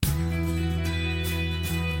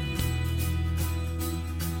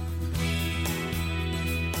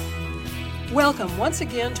Welcome once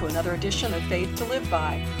again to another edition of Faith to Live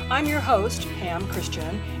By. I'm your host, Pam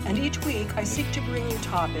Christian, and each week I seek to bring you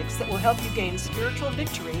topics that will help you gain spiritual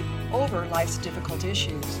victory over life's difficult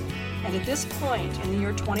issues. And at this point in the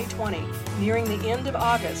year 2020, nearing the end of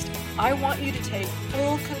August, I want you to take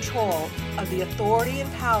full control of the authority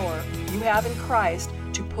and power you have in Christ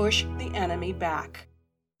to push the enemy back.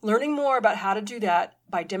 Learning more about how to do that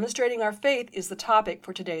by demonstrating our faith is the topic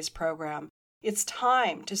for today's program. It's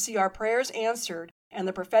time to see our prayers answered and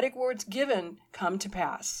the prophetic words given come to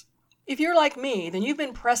pass. If you're like me, then you've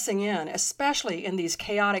been pressing in, especially in these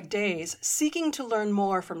chaotic days, seeking to learn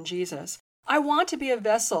more from Jesus. I want to be a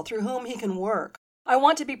vessel through whom he can work. I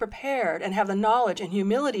want to be prepared and have the knowledge and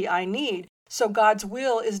humility I need so God's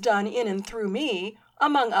will is done in and through me,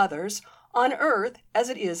 among others, on earth as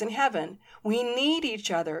it is in heaven. We need each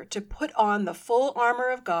other to put on the full armor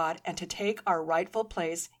of God and to take our rightful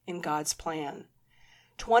place in God's plan.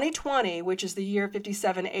 2020, which is the year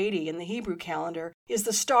 5780 in the Hebrew calendar, is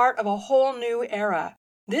the start of a whole new era.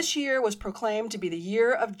 This year was proclaimed to be the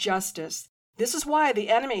year of justice. This is why the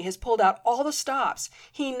enemy has pulled out all the stops.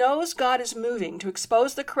 He knows God is moving to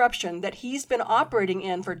expose the corruption that he's been operating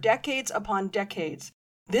in for decades upon decades.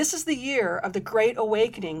 This is the year of the Great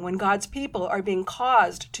Awakening, when God's people are being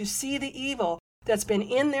caused to see the evil that's been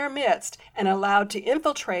in their midst and allowed to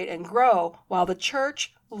infiltrate and grow while the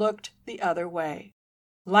church looked the other way.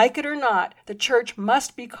 Like it or not, the church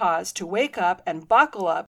must be caused to wake up and buckle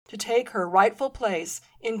up to take her rightful place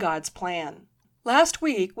in God's plan. Last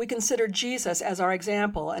week, we considered Jesus as our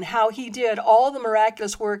example and how he did all the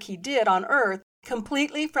miraculous work he did on earth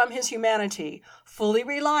completely from his humanity, fully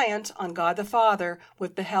reliant on God the Father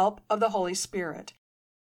with the help of the Holy Spirit.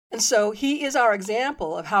 And so he is our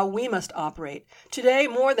example of how we must operate. Today,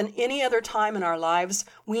 more than any other time in our lives,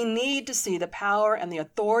 we need to see the power and the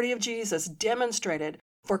authority of Jesus demonstrated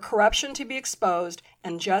for corruption to be exposed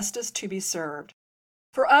and justice to be served.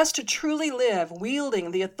 For us to truly live wielding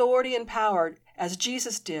the authority and power as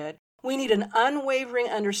Jesus did, we need an unwavering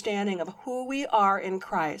understanding of who we are in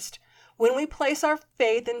Christ. When we place our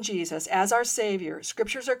faith in Jesus as our Savior,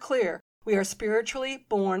 scriptures are clear, we are spiritually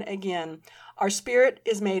born again. Our spirit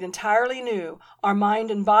is made entirely new. Our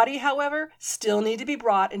mind and body, however, still need to be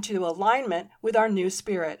brought into alignment with our new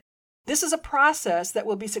spirit. This is a process that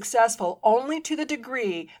will be successful only to the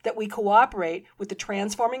degree that we cooperate with the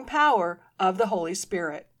transforming power of the Holy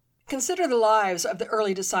Spirit. Consider the lives of the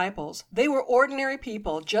early disciples. They were ordinary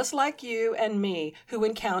people just like you and me who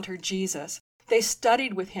encountered Jesus. They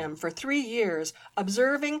studied with him for 3 years,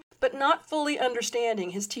 observing but not fully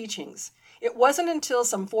understanding his teachings. It wasn't until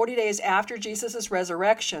some 40 days after Jesus'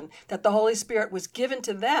 resurrection that the Holy Spirit was given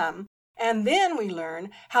to them, and then we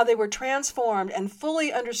learn how they were transformed and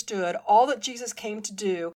fully understood all that Jesus came to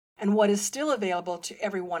do and what is still available to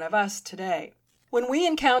every one of us today. When we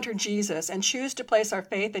encounter Jesus and choose to place our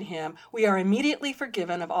faith in him, we are immediately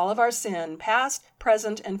forgiven of all of our sin, past,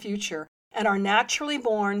 present, and future. And our naturally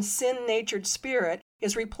born, sin-natured spirit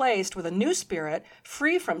is replaced with a new spirit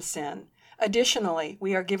free from sin. Additionally,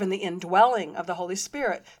 we are given the indwelling of the Holy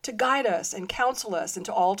Spirit to guide us and counsel us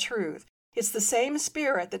into all truth. It's the same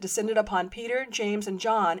Spirit that descended upon Peter, James, and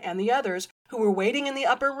John and the others who were waiting in the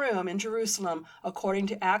upper room in Jerusalem, according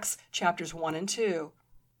to Acts chapters 1 and 2.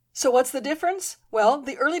 So what's the difference? Well,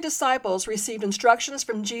 the early disciples received instructions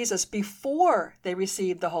from Jesus before they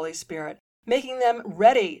received the Holy Spirit, making them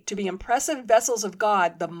ready to be impressive vessels of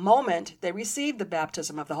God the moment they receive the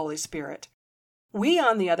baptism of the Holy Spirit. We,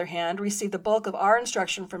 on the other hand, receive the bulk of our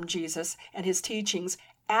instruction from Jesus and his teachings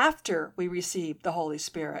after we receive the Holy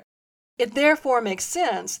Spirit. It therefore makes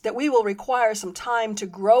sense that we will require some time to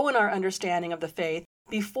grow in our understanding of the faith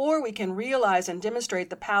before we can realize and demonstrate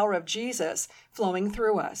the power of Jesus flowing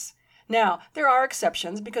through us. Now, there are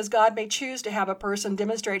exceptions because God may choose to have a person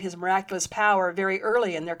demonstrate his miraculous power very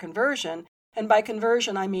early in their conversion, and by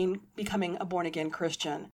conversion I mean becoming a born-again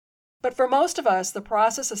Christian. But for most of us, the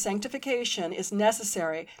process of sanctification is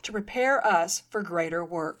necessary to prepare us for greater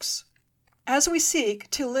works. As we seek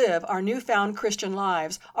to live our newfound Christian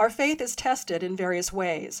lives, our faith is tested in various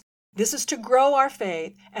ways. This is to grow our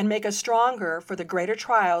faith and make us stronger for the greater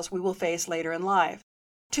trials we will face later in life.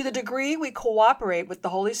 To the degree we cooperate with the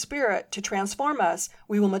Holy Spirit to transform us,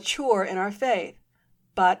 we will mature in our faith.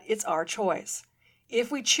 But it's our choice.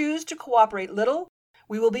 If we choose to cooperate little,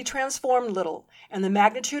 we will be transformed little, and the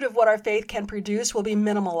magnitude of what our faith can produce will be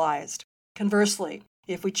minimalized. Conversely,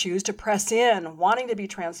 if we choose to press in, wanting to be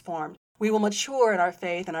transformed, we will mature in our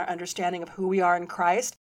faith and our understanding of who we are in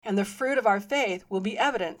Christ, and the fruit of our faith will be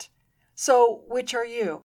evident. So, which are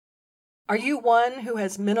you? Are you one who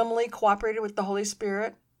has minimally cooperated with the Holy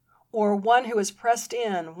Spirit? or one who is pressed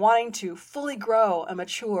in, wanting to fully grow and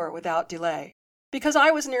mature without delay. Because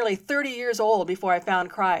I was nearly 30 years old before I found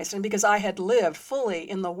Christ, and because I had lived fully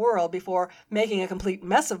in the world before making a complete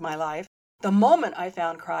mess of my life, the moment I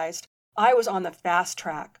found Christ, I was on the fast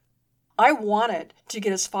track. I wanted to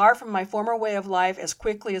get as far from my former way of life as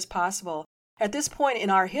quickly as possible. At this point in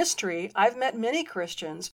our history, I've met many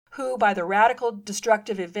Christians who, by the radical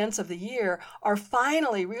destructive events of the year, are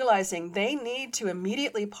finally realizing they need to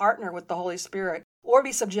immediately partner with the Holy Spirit or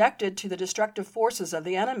be subjected to the destructive forces of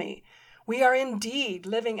the enemy. We are indeed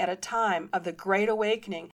living at a time of the great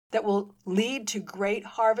awakening that will lead to great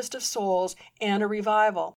harvest of souls and a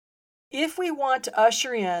revival. If we want to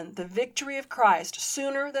usher in the victory of Christ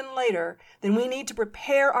sooner than later, then we need to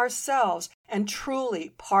prepare ourselves and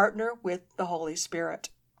truly partner with the Holy Spirit.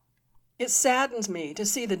 It saddens me to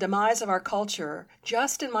see the demise of our culture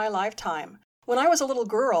just in my lifetime. When I was a little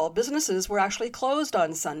girl, businesses were actually closed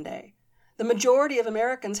on Sunday. The majority of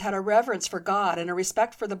Americans had a reverence for God and a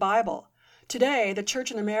respect for the Bible. Today, the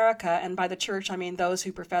church in America, and by the church I mean those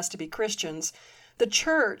who profess to be Christians, the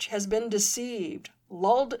church has been deceived,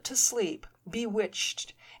 lulled to sleep,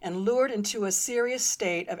 bewitched, and lured into a serious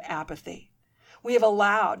state of apathy. We have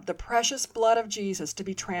allowed the precious blood of Jesus to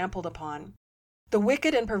be trampled upon. The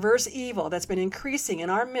wicked and perverse evil that's been increasing in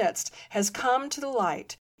our midst has come to the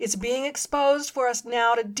light. It's being exposed for us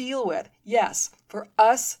now to deal with. Yes, for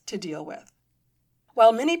us to deal with.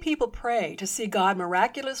 While many people pray to see God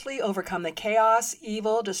miraculously overcome the chaos,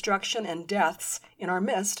 evil, destruction, and deaths in our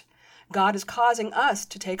midst, God is causing us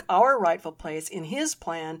to take our rightful place in His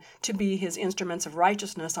plan to be His instruments of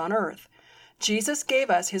righteousness on earth. Jesus gave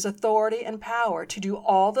us His authority and power to do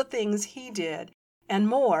all the things He did, and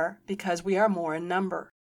more because we are more in number.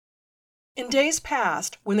 In days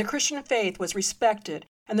past, when the Christian faith was respected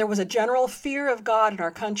and there was a general fear of God in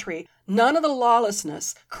our country, none of the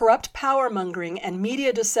lawlessness, corrupt power-mongering, and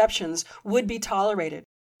media deceptions would be tolerated.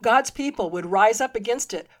 God's people would rise up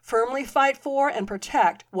against it, firmly fight for and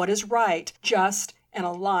protect what is right, just, and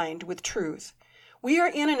aligned with truth. We are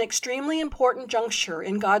in an extremely important juncture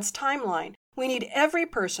in God's timeline. We need every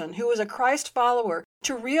person who is a Christ follower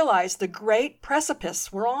to realize the great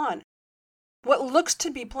precipice we're on. What looks to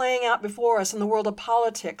be playing out before us in the world of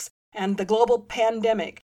politics and the global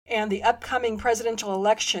pandemic and the upcoming presidential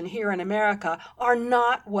election here in America are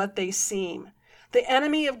not what they seem. The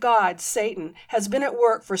enemy of God, Satan, has been at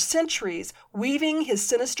work for centuries, weaving his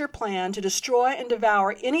sinister plan to destroy and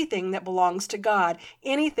devour anything that belongs to God,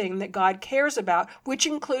 anything that God cares about, which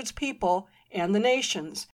includes people and the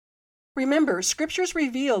nations. Remember, scriptures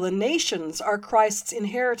reveal the nations are Christ's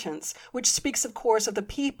inheritance, which speaks, of course, of the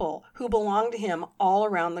people who belong to Him all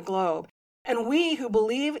around the globe. And we who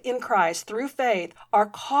believe in Christ through faith are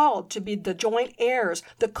called to be the joint heirs,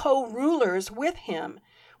 the co-rulers with Him.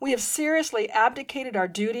 We have seriously abdicated our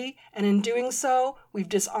duty, and in doing so, we've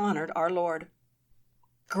dishonored our Lord.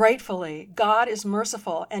 Gratefully, God is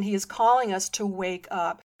merciful, and He is calling us to wake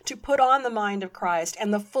up, to put on the mind of Christ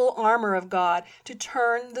and the full armor of God to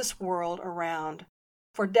turn this world around.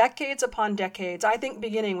 For decades upon decades, I think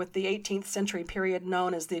beginning with the 18th century period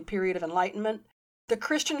known as the period of Enlightenment, the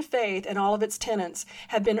Christian faith and all of its tenets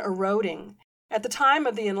have been eroding. At the time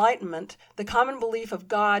of the Enlightenment, the common belief of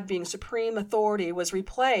God being supreme authority was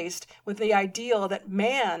replaced with the ideal that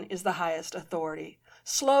man is the highest authority.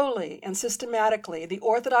 Slowly and systematically, the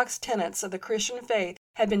orthodox tenets of the Christian faith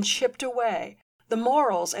have been chipped away. The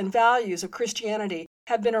morals and values of Christianity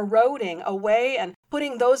have been eroding away and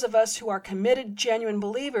putting those of us who are committed, genuine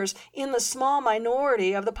believers in the small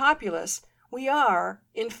minority of the populace. We are,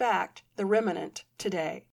 in fact, the remnant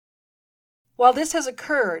today. While this has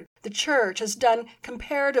occurred, the church has done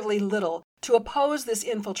comparatively little to oppose this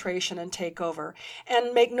infiltration and takeover.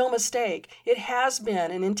 And make no mistake, it has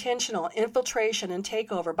been an intentional infiltration and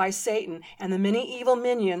takeover by Satan and the many evil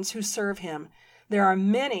minions who serve him. There are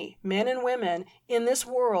many men and women in this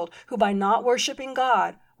world who, by not worshiping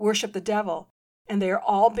God, worship the devil, and they are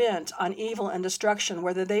all bent on evil and destruction,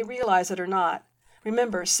 whether they realize it or not.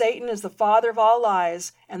 Remember, Satan is the father of all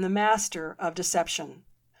lies and the master of deception.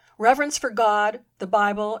 Reverence for God, the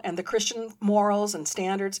Bible, and the Christian morals and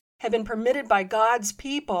standards have been permitted by God's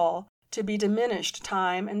people to be diminished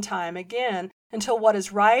time and time again until what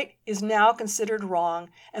is right is now considered wrong,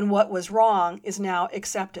 and what was wrong is now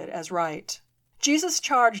accepted as right. Jesus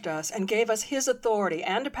charged us and gave us His authority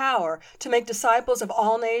and power to make disciples of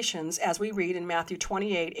all nations, as we read in Matthew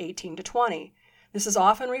 28:18-20. This is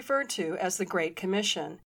often referred to as the Great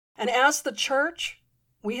Commission. And as the church,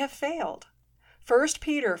 we have failed. 1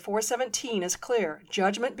 Peter 4:17 is clear.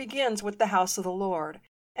 Judgment begins with the house of the Lord.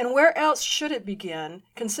 And where else should it begin,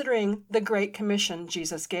 considering the Great Commission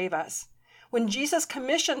Jesus gave us? When Jesus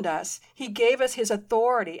commissioned us, he gave us his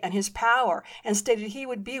authority and his power and stated he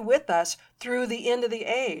would be with us through the end of the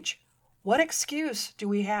age. What excuse do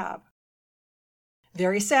we have?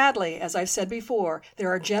 Very sadly, as I've said before, there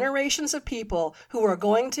are generations of people who are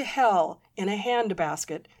going to hell in a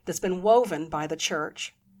handbasket that's been woven by the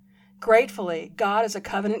church. Gratefully, God is a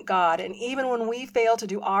covenant God, and even when we fail to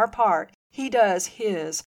do our part, he does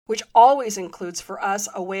his, which always includes for us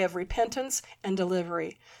a way of repentance and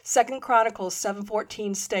delivery. 2 Chronicles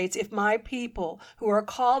 7:14 states, "If my people who are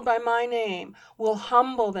called by my name will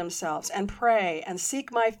humble themselves and pray and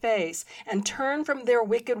seek my face and turn from their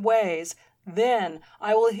wicked ways, then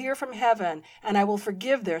I will hear from heaven and I will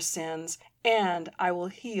forgive their sins and I will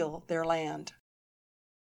heal their land."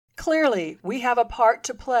 Clearly, we have a part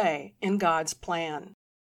to play in God's plan.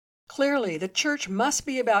 Clearly, the church must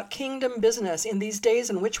be about kingdom business in these days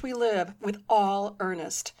in which we live with all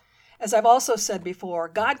earnest. As I've also said before,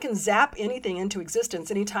 God can zap anything into existence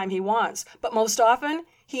anytime he wants, but most often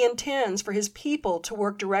he intends for his people to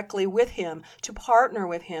work directly with him, to partner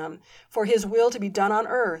with him, for his will to be done on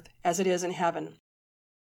earth as it is in heaven.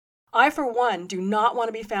 I, for one, do not want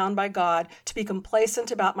to be found by God to be complacent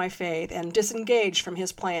about my faith and disengaged from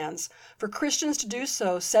his plans. For Christians to do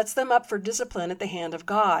so sets them up for discipline at the hand of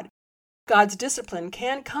God. God's discipline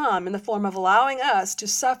can come in the form of allowing us to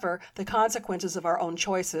suffer the consequences of our own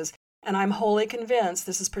choices, and I'm wholly convinced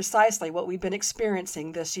this is precisely what we've been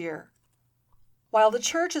experiencing this year. While the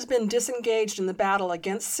church has been disengaged in the battle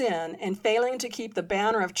against sin and failing to keep the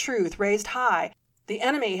banner of truth raised high, the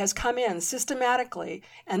enemy has come in systematically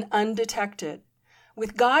and undetected.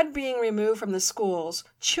 With God being removed from the schools,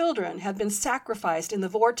 children have been sacrificed in the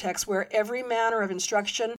vortex where every manner of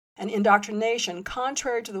instruction and indoctrination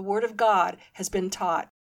contrary to the Word of God has been taught.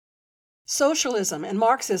 Socialism and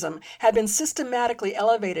Marxism have been systematically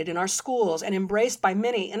elevated in our schools and embraced by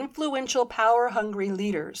many influential, power-hungry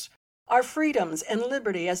leaders. Our freedoms and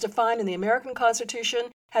liberty, as defined in the American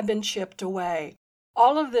Constitution, have been chipped away.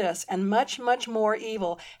 All of this and much, much more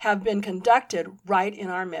evil have been conducted right in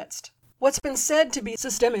our midst. What's been said to be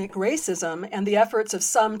systemic racism and the efforts of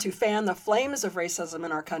some to fan the flames of racism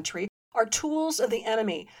in our country are tools of the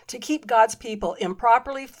enemy to keep God's people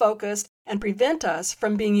improperly focused and prevent us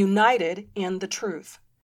from being united in the truth.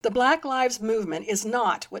 The Black Lives Movement is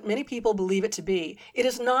not what many people believe it to be. It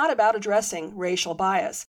is not about addressing racial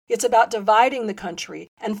bias. It's about dividing the country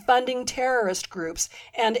and funding terrorist groups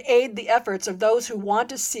and aid the efforts of those who want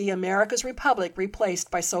to see America's republic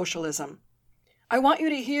replaced by socialism. I want you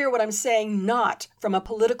to hear what I'm saying not from a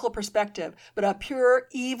political perspective, but a pure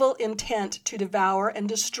evil intent to devour and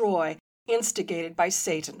destroy, instigated by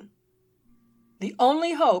Satan. The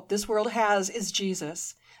only hope this world has is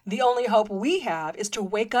Jesus. The only hope we have is to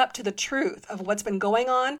wake up to the truth of what's been going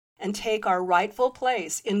on and take our rightful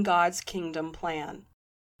place in God's kingdom plan.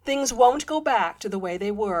 Things won't go back to the way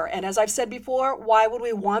they were, and as I've said before, why would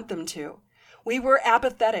we want them to? We were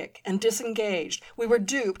apathetic and disengaged. We were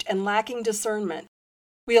duped and lacking discernment.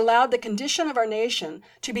 We allowed the condition of our nation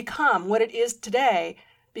to become what it is today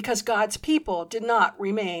because God's people did not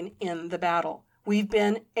remain in the battle. We've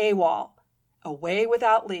been AWOL, away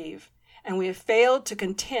without leave, and we have failed to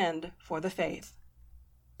contend for the faith.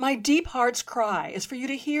 My deep heart's cry is for you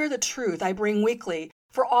to hear the truth I bring weekly,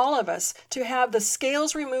 for all of us to have the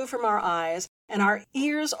scales removed from our eyes and our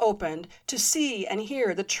ears opened to see and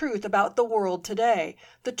hear the truth about the world today,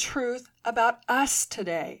 the truth about us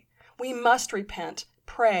today. We must repent,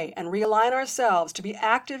 pray, and realign ourselves to be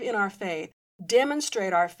active in our faith,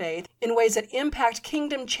 demonstrate our faith in ways that impact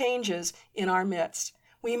kingdom changes in our midst.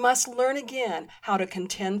 We must learn again how to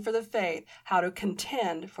contend for the faith, how to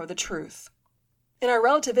contend for the truth. In our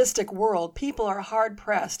relativistic world, people are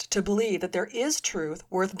hard-pressed to believe that there is truth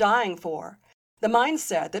worth dying for. The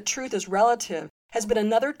mindset that truth is relative has been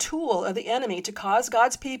another tool of the enemy to cause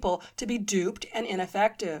God's people to be duped and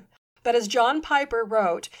ineffective. But as John Piper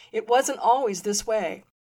wrote, it wasn't always this way.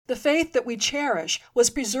 The faith that we cherish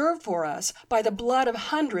was preserved for us by the blood of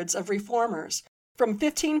hundreds of reformers. From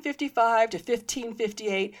 1555 to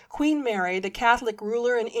 1558, Queen Mary, the Catholic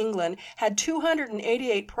ruler in England, had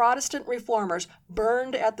 288 Protestant reformers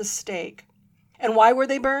burned at the stake. And why were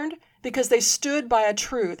they burned? Because they stood by a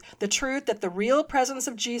truth, the truth that the real presence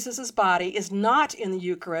of Jesus' body is not in the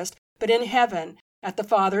Eucharist, but in heaven, at the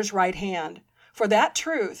Father's right hand. For that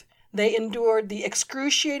truth, they endured the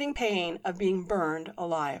excruciating pain of being burned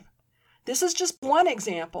alive. This is just one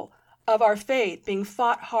example of our faith being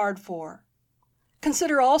fought hard for.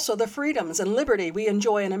 Consider also the freedoms and liberty we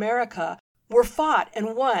enjoy in America. were fought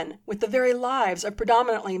and won with the very lives of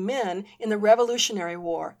predominantly men in the Revolutionary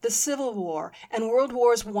War, the Civil War, and World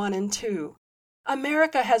Wars I and II.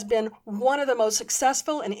 America has been one of the most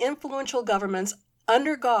successful and influential governments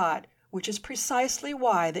under God, which is precisely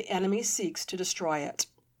why the enemy seeks to destroy it.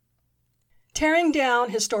 Tearing down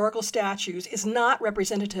historical statues is not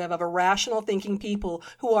representative of a rational thinking people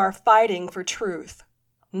who are fighting for truth.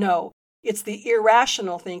 No, it's the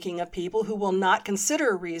irrational thinking of people who will not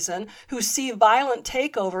consider reason, who see violent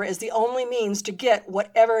takeover as the only means to get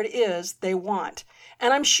whatever it is they want.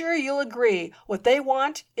 And I'm sure you'll agree, what they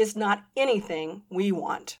want is not anything we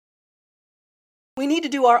want. We need to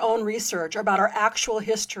do our own research about our actual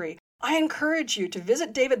history. I encourage you to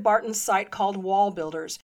visit David Barton's site called Wall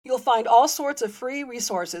Builders. You'll find all sorts of free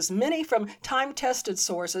resources, many from time-tested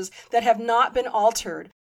sources that have not been altered.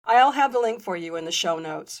 I'll have the link for you in the show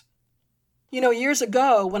notes. You know, years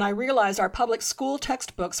ago, when I realized our public school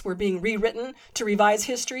textbooks were being rewritten to revise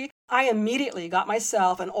history, I immediately got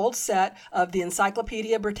myself an old set of the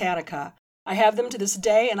Encyclopedia Britannica. I have them to this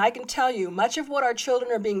day, and I can tell you much of what our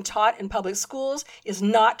children are being taught in public schools is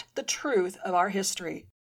not the truth of our history.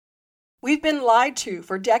 We've been lied to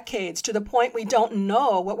for decades to the point we don't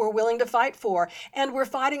know what we're willing to fight for, and we're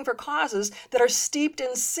fighting for causes that are steeped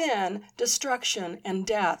in sin, destruction, and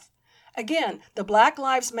death. Again, the Black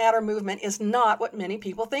Lives Matter movement is not what many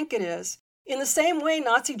people think it is. In the same way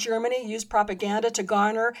Nazi Germany used propaganda to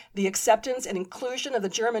garner the acceptance and inclusion of the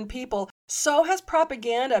German people, so has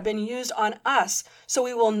propaganda been used on us, so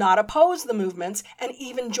we will not oppose the movements and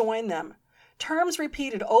even join them. Terms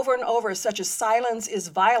repeated over and over, such as silence is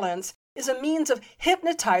violence, is a means of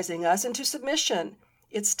hypnotizing us into submission.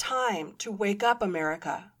 It's time to wake up,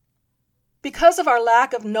 America. Because of our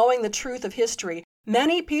lack of knowing the truth of history,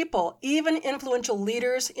 many people, even influential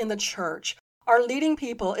leaders in the church, are leading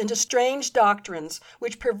people into strange doctrines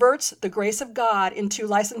which perverts the grace of God into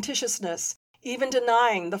licentiousness, even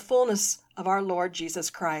denying the fullness of our Lord Jesus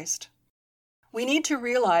Christ. We need to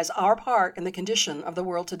realize our part in the condition of the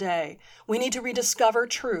world today. We need to rediscover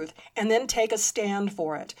truth and then take a stand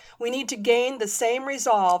for it. We need to gain the same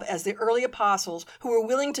resolve as the early apostles who were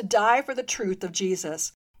willing to die for the truth of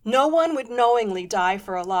Jesus. No one would knowingly die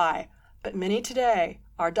for a lie, but many today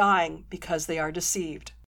are dying because they are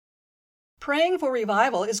deceived. Praying for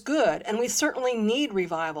revival is good, and we certainly need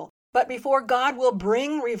revival. But before God will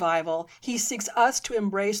bring revival, He seeks us to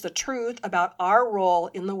embrace the truth about our role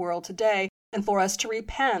in the world today and for us to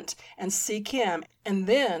repent and seek Him. And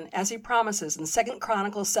then, as He promises in 2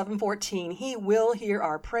 Chronicles 7:14, He will hear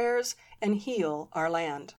our prayers and heal our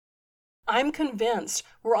land. I'm convinced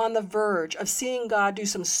we're on the verge of seeing God do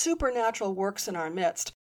some supernatural works in our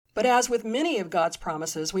midst. But as with many of God's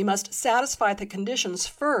promises, we must satisfy the conditions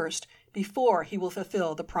first before He will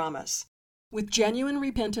fulfill the promise. With genuine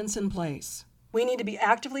repentance in place, we need to be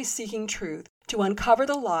actively seeking truth to uncover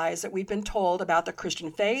the lies that we've been told about the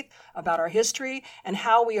Christian faith, about our history, and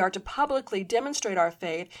how we are to publicly demonstrate our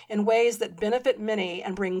faith in ways that benefit many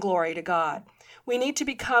and bring glory to God. We need to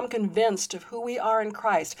become convinced of who we are in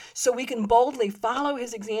Christ so we can boldly follow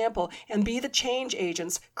His example and be the change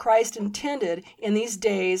agents Christ intended in these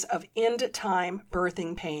days of end-time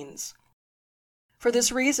birthing pains. For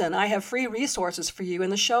this reason, I have free resources for you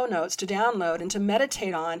in the show notes to download and to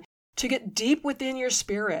meditate on, to get deep within your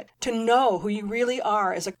spirit, to know who you really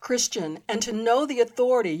are as a Christian, and to know the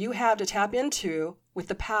authority you have to tap into with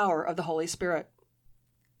the power of the Holy Spirit.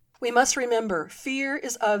 We must remember, fear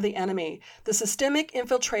is of the enemy. The systemic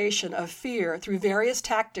infiltration of fear through various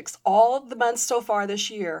tactics all the months so far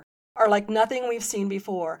this year are like nothing we've seen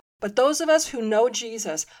before. But those of us who know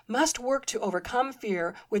Jesus must work to overcome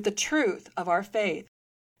fear with the truth of our faith.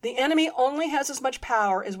 The enemy only has as much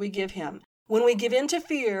power as we give him. When we give in to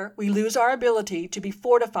fear, we lose our ability to be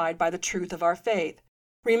fortified by the truth of our faith.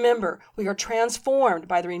 Remember, we are transformed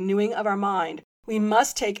by the renewing of our mind. We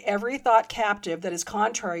must take every thought captive that is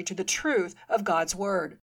contrary to the truth of God's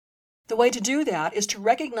Word. The way to do that is to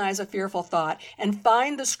recognize a fearful thought and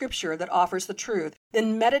find the scripture that offers the truth,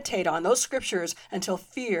 then meditate on those scriptures until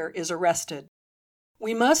fear is arrested.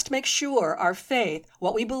 We must make sure our faith,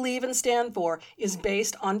 what we believe and stand for, is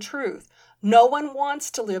based on truth. No one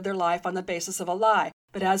wants to live their life on the basis of a lie,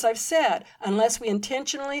 but as I've said, unless we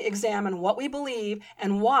intentionally examine what we believe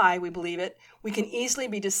and why we believe it, we can easily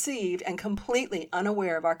be deceived and completely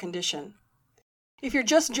unaware of our condition. If you're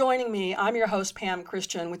just joining me, I'm your host, Pam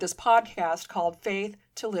Christian, with this podcast called Faith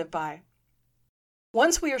to Live By.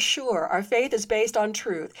 Once we are sure our faith is based on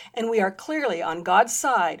truth and we are clearly on God's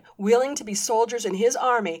side, willing to be soldiers in His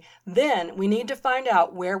army, then we need to find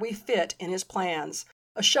out where we fit in His plans.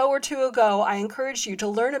 A show or two ago, I encouraged you to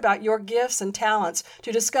learn about your gifts and talents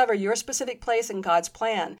to discover your specific place in God's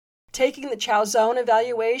plan. Taking the Chow Zone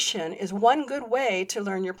evaluation is one good way to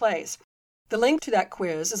learn your place. The link to that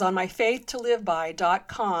quiz is on my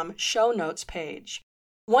faithtoliveby.com show notes page.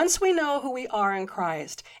 Once we know who we are in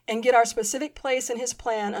Christ and get our specific place in His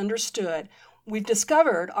plan understood, we've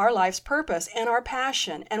discovered our life's purpose and our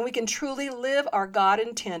passion, and we can truly live our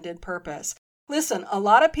God-intended purpose. Listen, a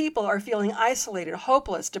lot of people are feeling isolated,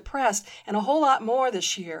 hopeless, depressed, and a whole lot more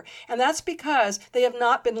this year, and that's because they have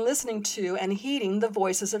not been listening to and heeding the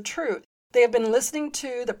voices of truth. They have been listening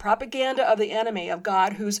to the propaganda of the enemy of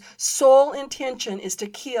God, whose sole intention is to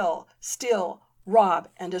kill, steal, rob,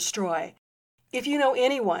 and destroy. If you know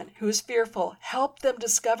anyone who is fearful, help them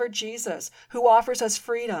discover Jesus, who offers us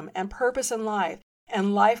freedom and purpose in life,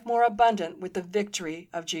 and life more abundant with the victory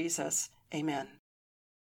of Jesus. Amen.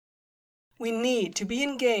 We need to be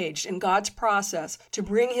engaged in God's process to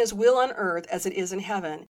bring His will on earth as it is in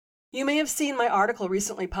heaven. You may have seen my article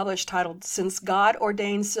recently published titled, "Since God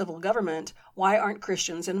Ordained Civil Government, Why Aren't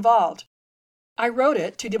Christians Involved?" I wrote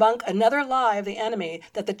it to debunk another lie of the enemy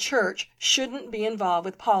that the church shouldn't be involved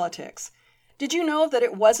with politics. Did you know that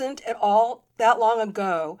it wasn't at all that long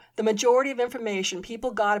ago the majority of information people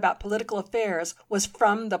got about political affairs was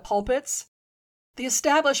from the pulpits? The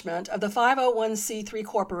establishment of the 501c3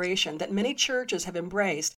 corporation that many churches have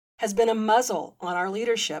embraced has been a muzzle on our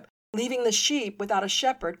leadership, leaving the sheep without a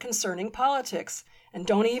shepherd concerning politics. And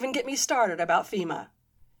don't even get me started about FEMA.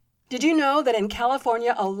 Did you know that in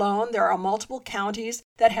California alone there are multiple counties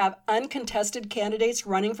that have uncontested candidates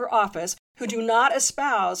running for office who do not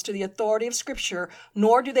espouse to the authority of Scripture,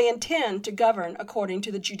 nor do they intend to govern according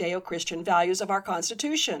to the Judeo-Christian values of our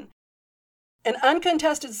Constitution? An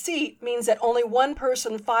uncontested seat means that only one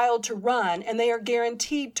person filed to run, and they are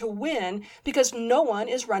guaranteed to win because no one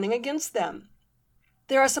is running against them.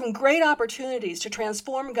 There are some great opportunities to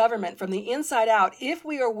transform government from the inside out if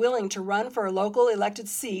we are willing to run for a local elected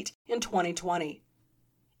seat in 2020.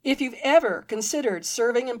 If you've ever considered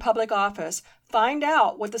serving in public office, find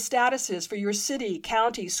out what the status is for your city,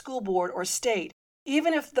 county, school board, or state.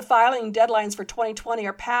 Even if the filing deadlines for 2020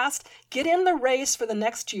 are passed, get in the race for the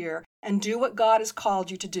next year and do what God has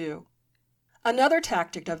called you to do. Another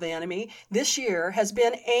tactic of the enemy this year has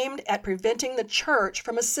been aimed at preventing the church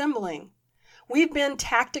from assembling. We've been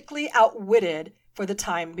tactically outwitted for the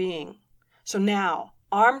time being. So now,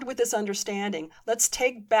 armed with this understanding, let's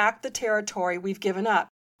take back the territory we've given up.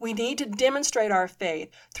 We need to demonstrate our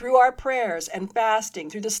faith through our prayers and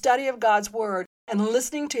fasting, through the study of God's Word, and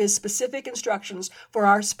listening to His specific instructions for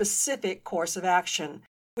our specific course of action.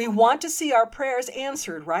 We want to see our prayers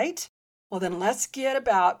answered, right? Well, then let's get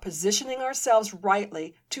about positioning ourselves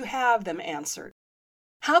rightly to have them answered.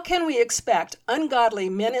 How can we expect ungodly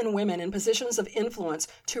men and women in positions of influence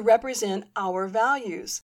to represent our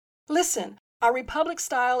values? Listen, our republic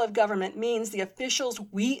style of government means the officials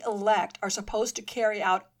we elect are supposed to carry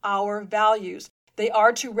out our values. They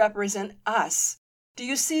are to represent us. Do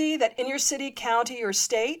you see that in your city, county, or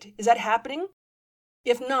state? Is that happening?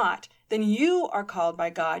 If not, then you are called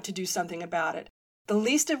by God to do something about it, the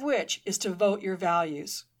least of which is to vote your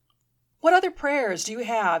values. What other prayers do you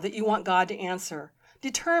have that you want God to answer?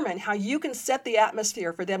 Determine how you can set the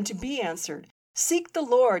atmosphere for them to be answered. Seek the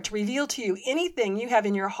Lord to reveal to you anything you have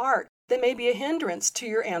in your heart that may be a hindrance to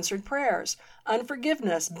your answered prayers.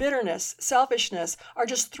 Unforgiveness, bitterness, selfishness are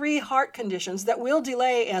just 3 heart conditions that will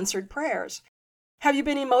delay answered prayers. Have you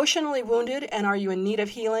been emotionally wounded and are you in need of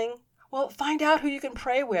healing? Well, find out who you can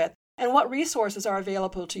pray with and what resources are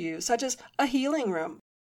available to you, such as a healing room.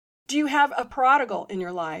 Do you have a prodigal in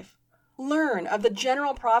your life? Learn of the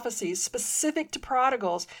general prophecies specific to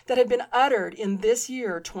prodigals that have been uttered in this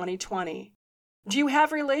year, 2020. Do you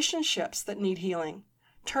have relationships that need healing?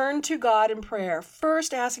 Turn to God in prayer,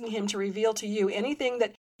 first asking Him to reveal to you anything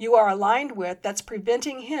that you are aligned with that's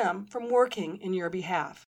preventing Him from working in your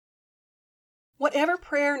behalf. Whatever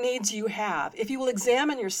prayer needs you have, if you will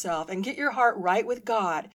examine yourself and get your heart right with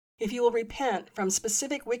God, if you will repent from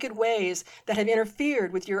specific wicked ways that have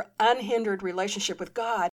interfered with your unhindered relationship with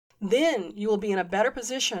God, then you will be in a better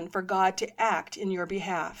position for God to act in your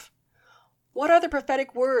behalf. What are the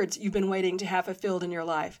prophetic words you've been waiting to have fulfilled in your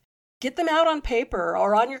life? Get them out on paper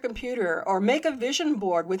or on your computer, or make a vision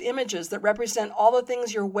board with images that represent all the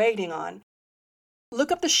things you're waiting on.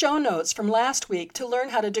 Look up the show notes from last week to learn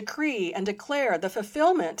how to decree and declare the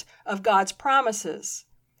fulfillment of God's promises.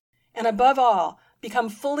 And above all, become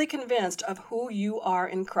fully convinced of who you are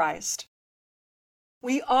in Christ.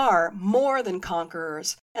 We are more than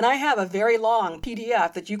conquerors, and I have a very long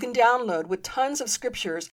PDF that you can download with tons of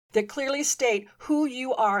scriptures that clearly state who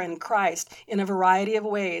you are in Christ in a variety of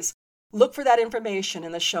ways. Look for that information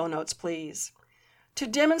in the show notes, please. To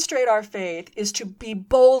demonstrate our faith is to be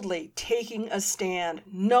boldly taking a stand,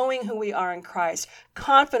 knowing who we are in Christ,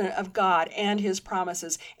 confident of God and His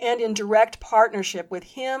promises, and in direct partnership with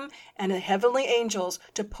Him and the heavenly angels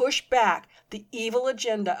to push back the evil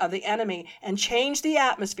agenda of the enemy and change the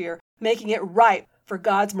atmosphere, making it ripe for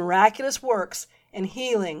God's miraculous works and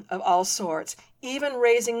healing of all sorts, even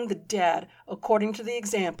raising the dead according to the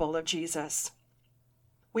example of Jesus.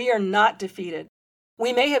 We are not defeated.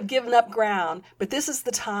 We may have given up ground, but this is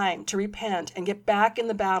the time to repent and get back in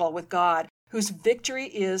the battle with God, whose victory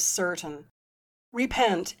is certain.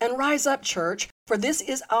 Repent and rise up, church, for this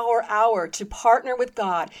is our hour to partner with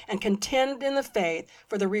God and contend in the faith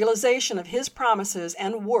for the realization of His promises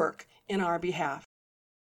and work in our behalf.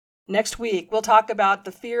 Next week, we'll talk about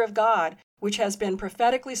the fear of God, which has been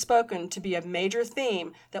prophetically spoken to be a major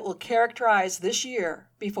theme that will characterize this year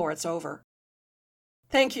before it's over.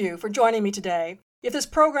 Thank you for joining me today. If this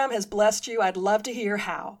program has blessed you, I'd love to hear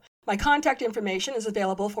how. My contact information is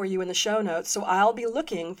available for you in the show notes, so I'll be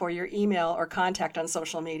looking for your email or contact on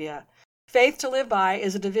social media. Faith to Live By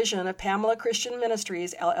is a division of Pamela Christian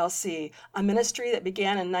Ministries, LLC, a ministry that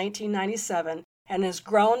began in 1997 and has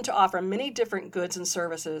grown to offer many different goods and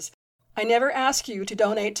services. I never ask you to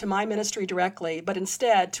donate to my ministry directly, but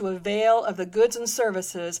instead to avail of the goods and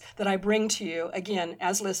services that I bring to you, again,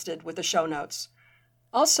 as listed with the show notes.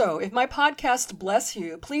 Also, if my podcasts bless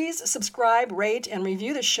you, please subscribe, rate, and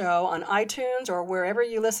review the show on iTunes or wherever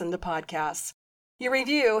you listen to podcasts. Your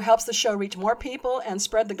review helps the show reach more people and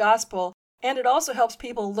spread the gospel, and it also helps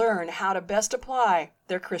people learn how to best apply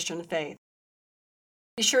their Christian faith.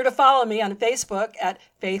 Be sure to follow me on Facebook at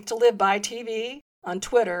Faith to Live By TV, on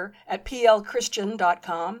Twitter at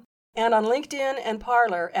plchristian.com, and on LinkedIn and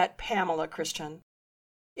Parler at Pamela Christian.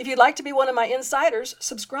 If you'd like to be one of my insiders,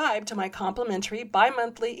 subscribe to my complimentary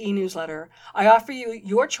bi-monthly e-newsletter. I offer you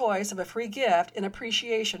your choice of a free gift in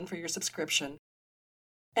appreciation for your subscription.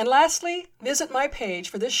 And lastly, visit my page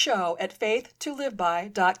for this show at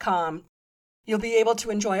faithtoliveby.com. You'll be able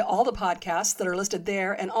to enjoy all the podcasts that are listed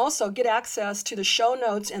there and also get access to the show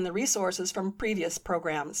notes and the resources from previous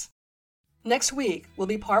programs. Next week will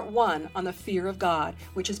be part 1 on the fear of God,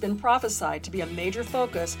 which has been prophesied to be a major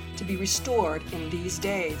focus to be restored in these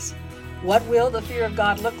days. What will the fear of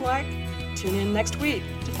God look like? Tune in next week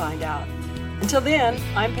to find out. Until then,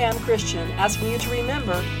 I'm Pam Christian, asking you to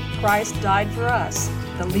remember Christ died for us.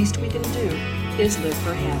 The least we can do is live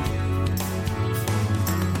for Him.